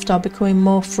Feldcroft are becoming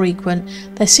more frequent.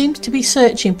 They seem to be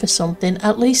searching for something.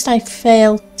 At least I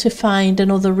failed to find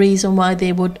another reason why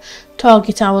they would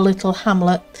target our little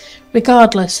hamlet.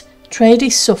 Regardless, trade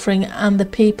is suffering and the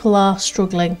people are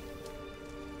struggling.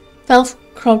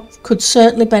 Feldcroft could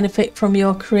certainly benefit from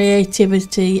your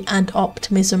creativity and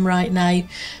optimism right now.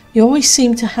 You always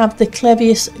seem to have the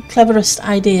cleverest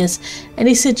ideas.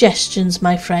 Any suggestions,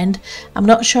 my friend? I'm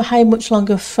not sure how much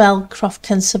longer Feldcroft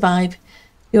can survive.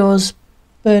 Yours,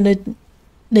 Bernard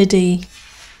Niddy.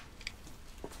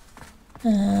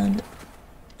 And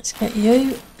let's get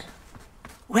you.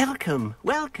 Welcome,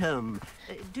 welcome.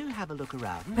 Do have a look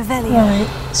around. Revelio.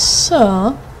 Right,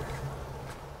 so...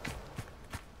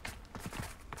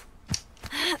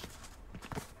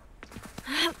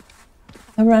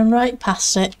 I ran right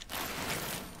past it.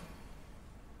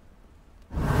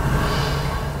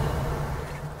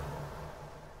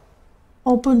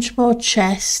 Whole bunch more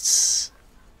chests.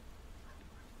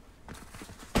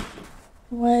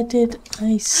 Where did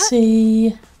I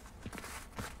see...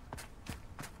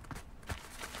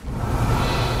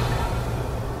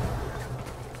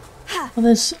 Well,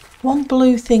 there's one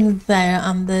blue thing there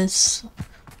and there's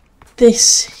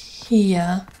this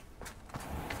here.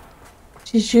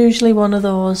 Which is usually one of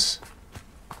those.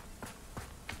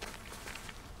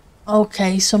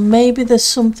 Okay, so maybe there's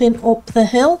something up the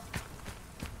hill.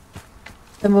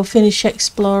 Then we'll finish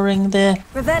exploring the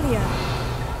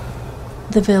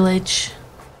village.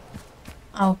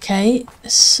 Okay,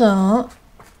 so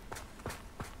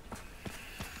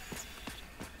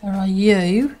where are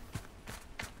you?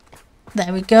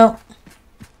 There we go.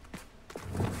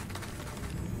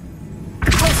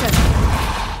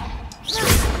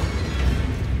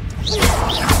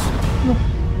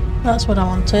 That's what I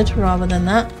wanted rather than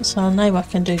that. So now I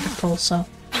can do the pulsar.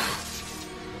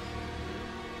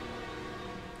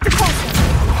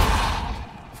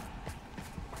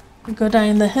 Go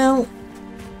down the hill.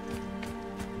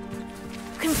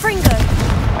 Confringo.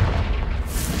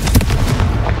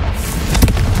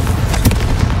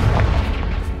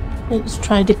 Let's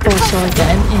try the pulsar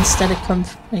again instead of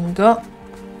Confringo.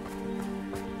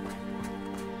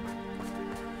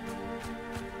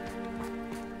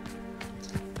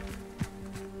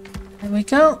 There we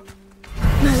go.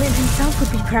 Merlin himself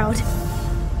would be proud.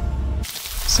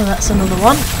 So that's another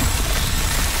one.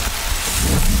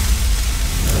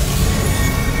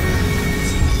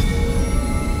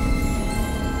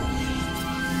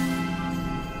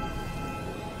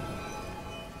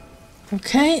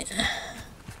 Okay.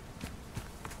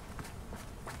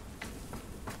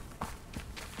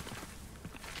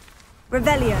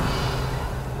 Revelio.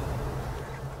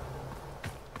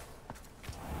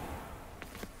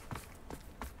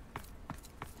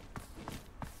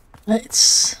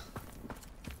 Let's...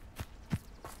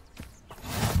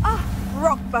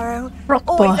 Rockborough. Rockborough.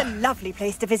 Always a lovely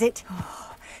place to visit.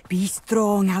 Be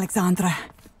strong, Alexandra.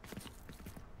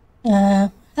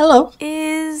 Hello.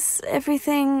 Is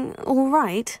everything all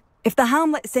right? If the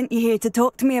Hamlet sent you here to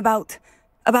talk to me about...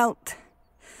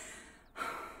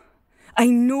 I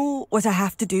know what I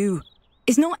have to do.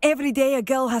 It's not every day a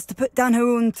girl has to put down her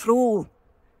own troll.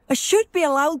 I should be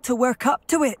allowed to work up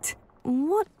to it.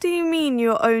 What do you mean,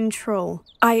 your own troll?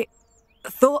 I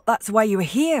thought that's why you were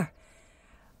here.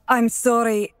 I'm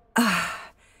sorry.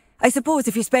 I suppose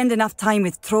if you spend enough time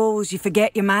with trolls, you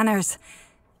forget your manners.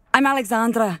 I'm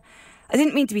Alexandra. I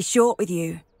didn't mean to be short with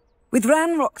you. With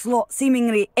Ranrock's lot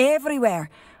seemingly everywhere,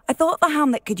 I thought the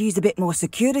Hamlet could use a bit more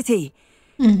security.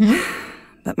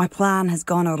 But my plan has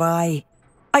gone awry.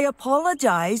 I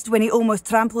apologised when he almost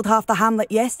trampled half the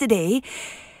Hamlet yesterday.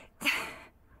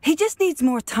 He just needs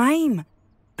more time.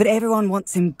 But everyone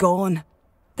wants him gone.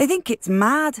 They think it's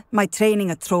mad, my training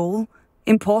a troll.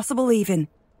 Impossible, even.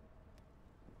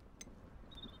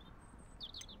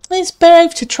 It's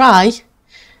brave to try.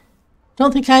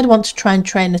 Don't think I'd want to try and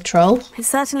train a troll. It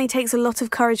certainly takes a lot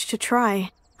of courage to try.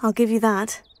 I'll give you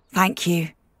that. Thank you.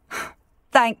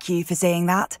 Thank you for saying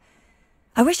that.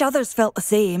 I wish others felt the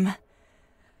same.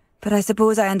 But I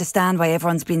suppose I understand why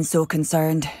everyone's been so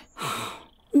concerned.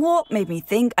 What made me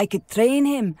think I could train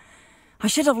him? I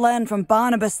should have learned from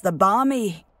Barnabas the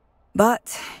Barmy.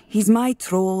 But he's my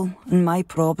troll and my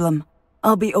problem.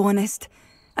 I'll be honest.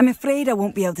 I'm afraid I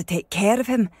won't be able to take care of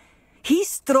him. He's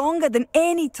stronger than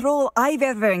any troll I've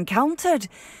ever encountered.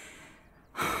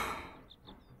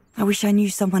 I wish I knew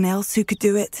someone else who could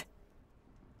do it.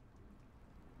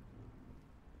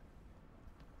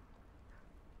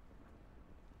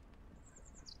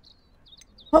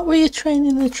 What were you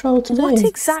training the troll to do? What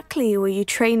exactly were you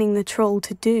training the troll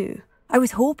to do? I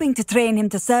was hoping to train him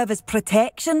to serve as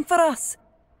protection for us.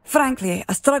 Frankly,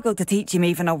 I struggled to teach him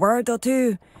even a word or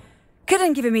two.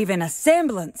 Couldn't give him even a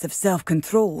semblance of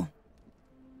self-control.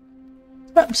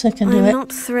 Perhaps I can do I'm it.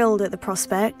 not thrilled at the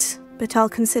prospect, but I'll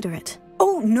consider it.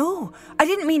 Oh, no. I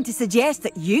didn't mean to suggest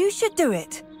that you should do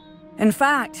it. In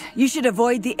fact, you should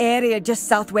avoid the area just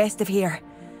southwest of here.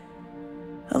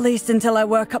 At least until I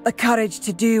work up the courage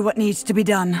to do what needs to be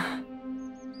done.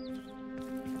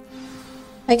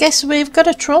 I guess we've got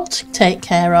a troll to take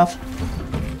care of.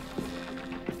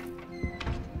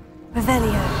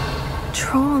 Revelio.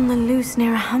 Troll on the loose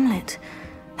near a hamlet.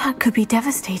 That could be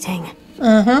devastating.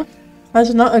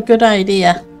 That's not a good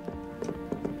idea.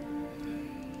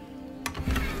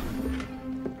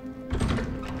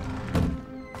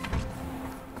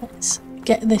 Let's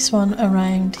get this one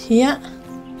around here.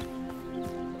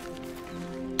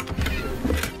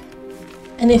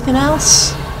 Anything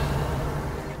else?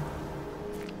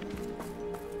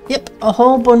 Yep, a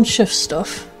whole bunch of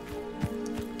stuff.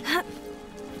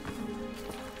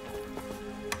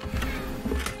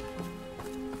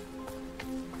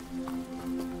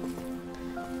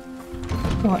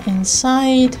 Go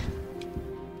inside.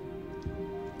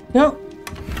 Go.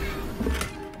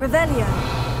 Revelio.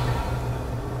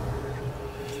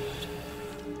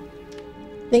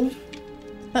 Think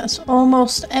that's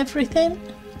almost everything.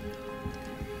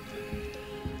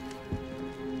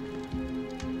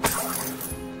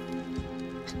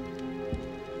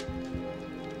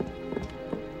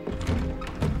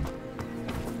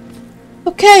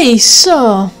 Okay,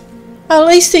 so at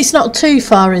least it's not too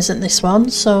far, isn't this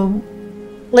one? So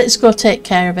let's go take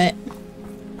care of it.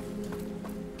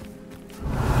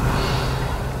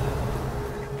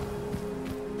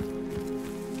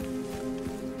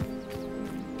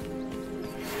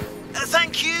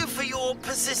 Thank you for your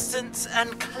persistence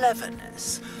and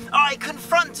cleverness. I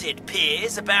confronted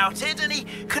Piers about it and he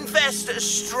confessed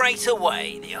straight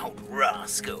away, the old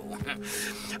rascal.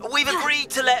 We've agreed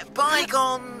to let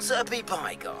bygones be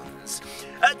bygones.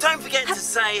 Don't forget to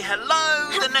say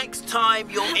hello the next time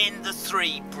you're in the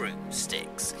Three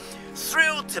Broomsticks.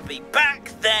 Thrilled to be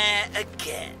back there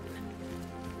again.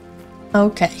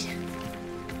 Okay.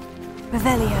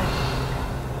 Revelio.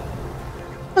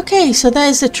 Okay, so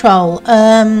there's the troll.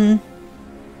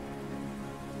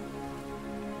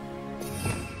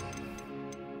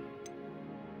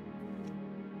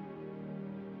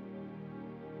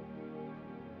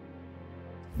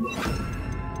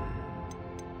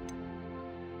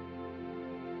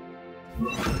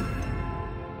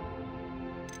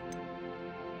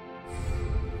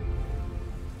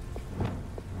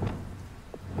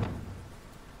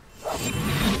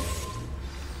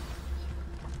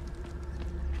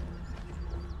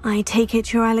 I take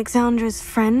it you're Alexandra's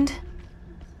friend?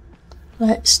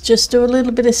 Let's just do a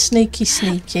little bit of sneaky.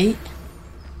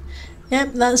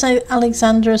 Yep, that's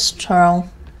Alexandras Troll.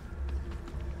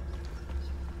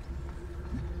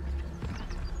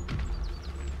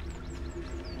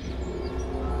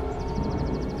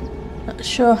 Not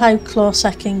sure how close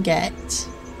I can get.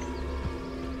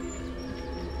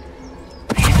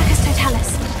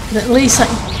 But at least that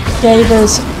gave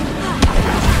us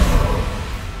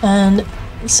and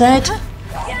Z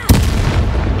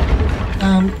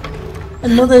and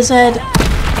another Z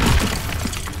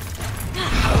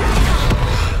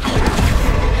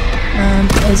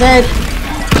and a Z.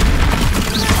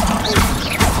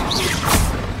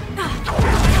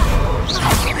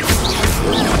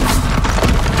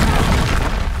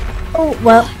 Oh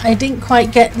well, I didn't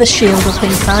quite get the shield up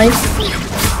in time.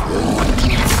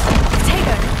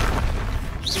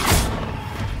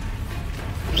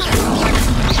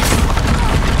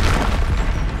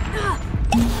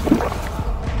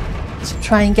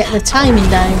 Try and get the timing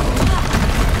down.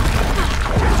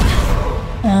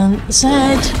 And Z.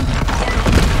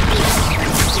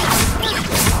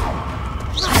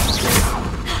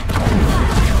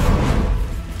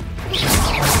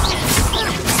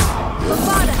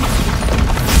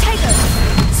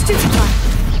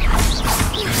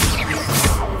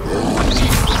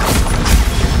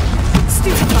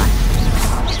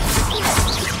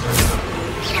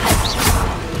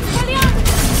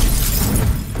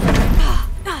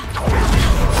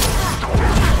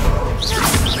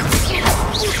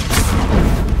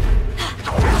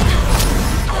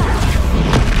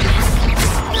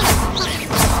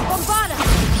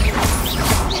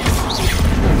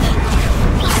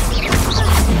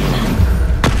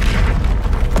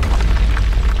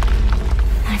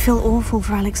 I feel awful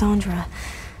for Alexandra,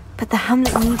 but the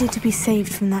hamlet needed to be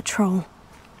saved from that troll.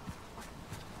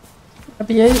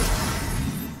 W.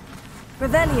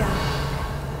 Revelio.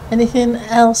 Anything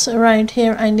else around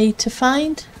here I need to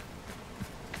find?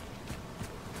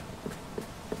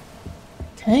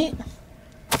 Okay.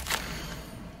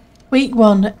 Week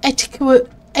 1.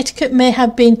 Etiquette may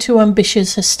have been too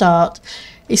ambitious a start.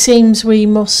 It seems we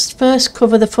must first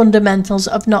cover the fundamentals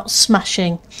of not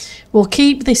smashing. We'll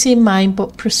keep this in mind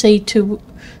but proceed to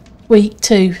week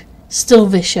 2. Still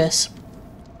vicious.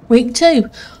 Week 2.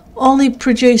 Only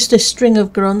produced a string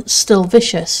of grunts, still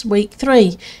vicious. Week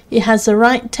 3. He has the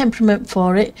right temperament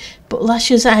for it but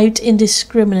lashes out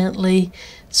indiscriminately,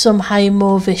 somehow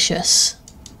more vicious.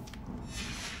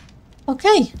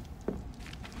 Okay.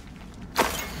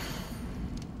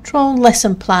 Troll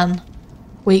lesson plan.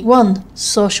 Week 1.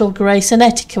 Social grace and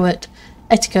etiquette.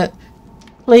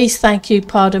 Please, thank you,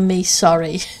 pardon me,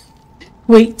 sorry.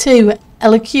 Week 2.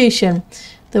 Elocution.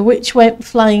 The witch went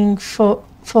flying for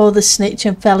the snitch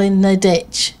and fell in the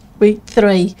ditch. Week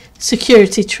 3.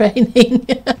 Security training.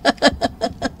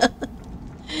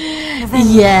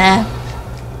 Yeah.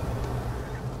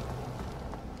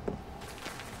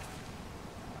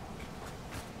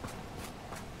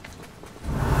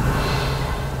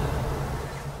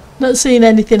 Not seeing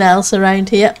anything else around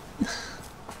here.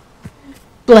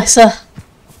 Bless her.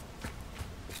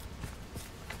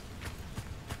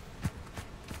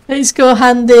 Let's go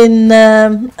hand in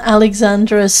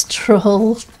Alexandra's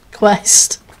Troll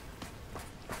quest.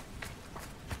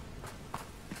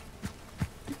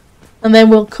 And then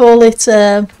we'll call it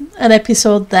an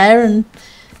episode there, and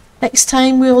next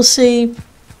time we'll see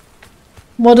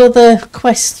what other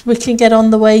quests we can get on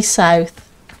the way south.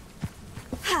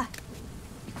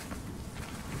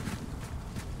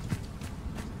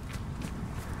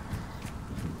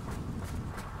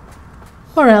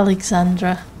 Poor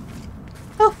Alexandra.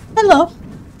 Oh, hello.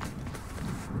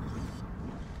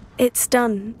 It's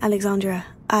done, Alexandra.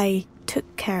 I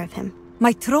took care of him.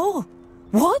 My troll?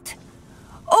 What?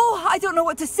 Oh, I don't know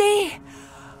what to say.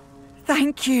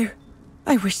 Thank you.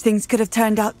 I wish things could have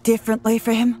turned out differently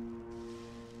for him.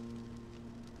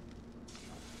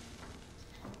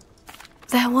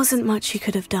 There wasn't much you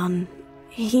could have done.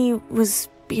 He was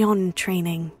beyond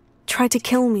training. Tried to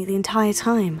kill me the entire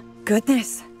time.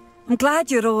 Goodness. I'm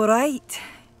glad you're all right.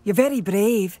 You're very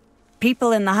brave.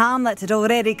 People in the hamlet had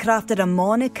already crafted a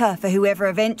moniker for whoever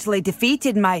eventually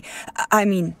defeated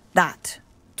that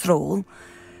troll.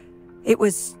 It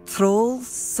was Troll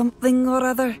something or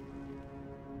other.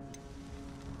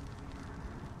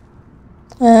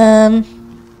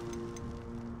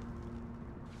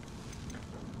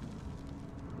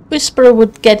 Whisperer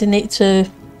would get in it too.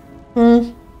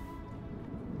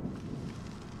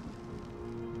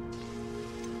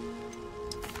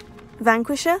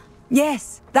 Vanquisher?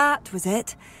 Yes, that was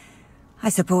it. I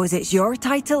suppose it's your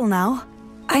title now.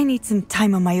 I need some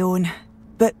time on my own.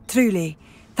 But truly,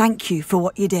 thank you for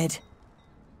what you did.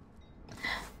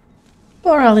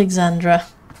 Poor Alexandra.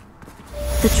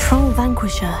 The Troll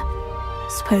Vanquisher.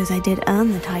 Suppose I did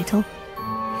earn the title.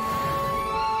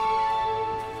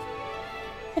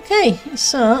 Okay,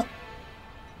 so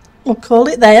we'll call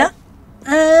it there.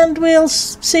 And we'll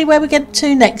see where we get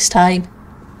to next time.